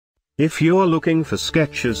If you're looking for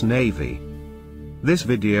Skechers Navy, this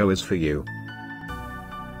video is for you.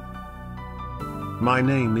 My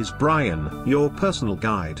name is Brian, your personal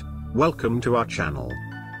guide. Welcome to our channel.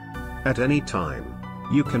 At any time,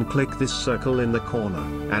 you can click this circle in the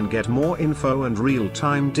corner and get more info and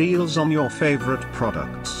real-time deals on your favorite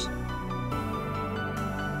products.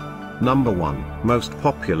 Number 1, Most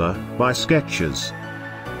Popular, by Skechers.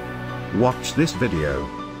 Watch this video.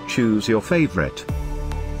 Choose your favorite.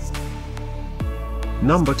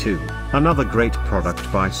 Number 2, another great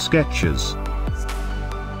product by Skechers.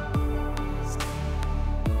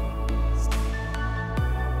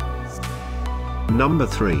 Number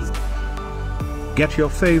 3. Get your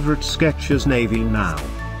favorite Skechers Navy now.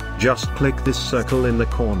 Just click this circle in the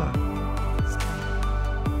corner.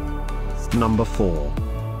 Number 4.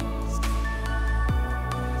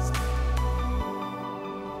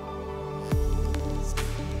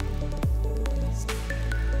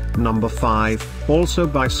 Number 5, also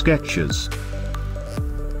by Skechers.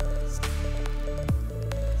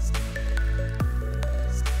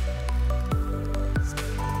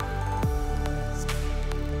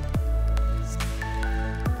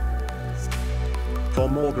 For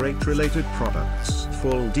more great related products,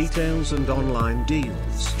 full details and online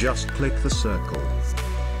deals, just click the circle.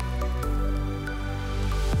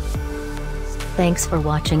 Thanks for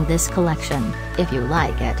watching this collection. If you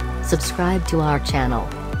like it, subscribe to our channel.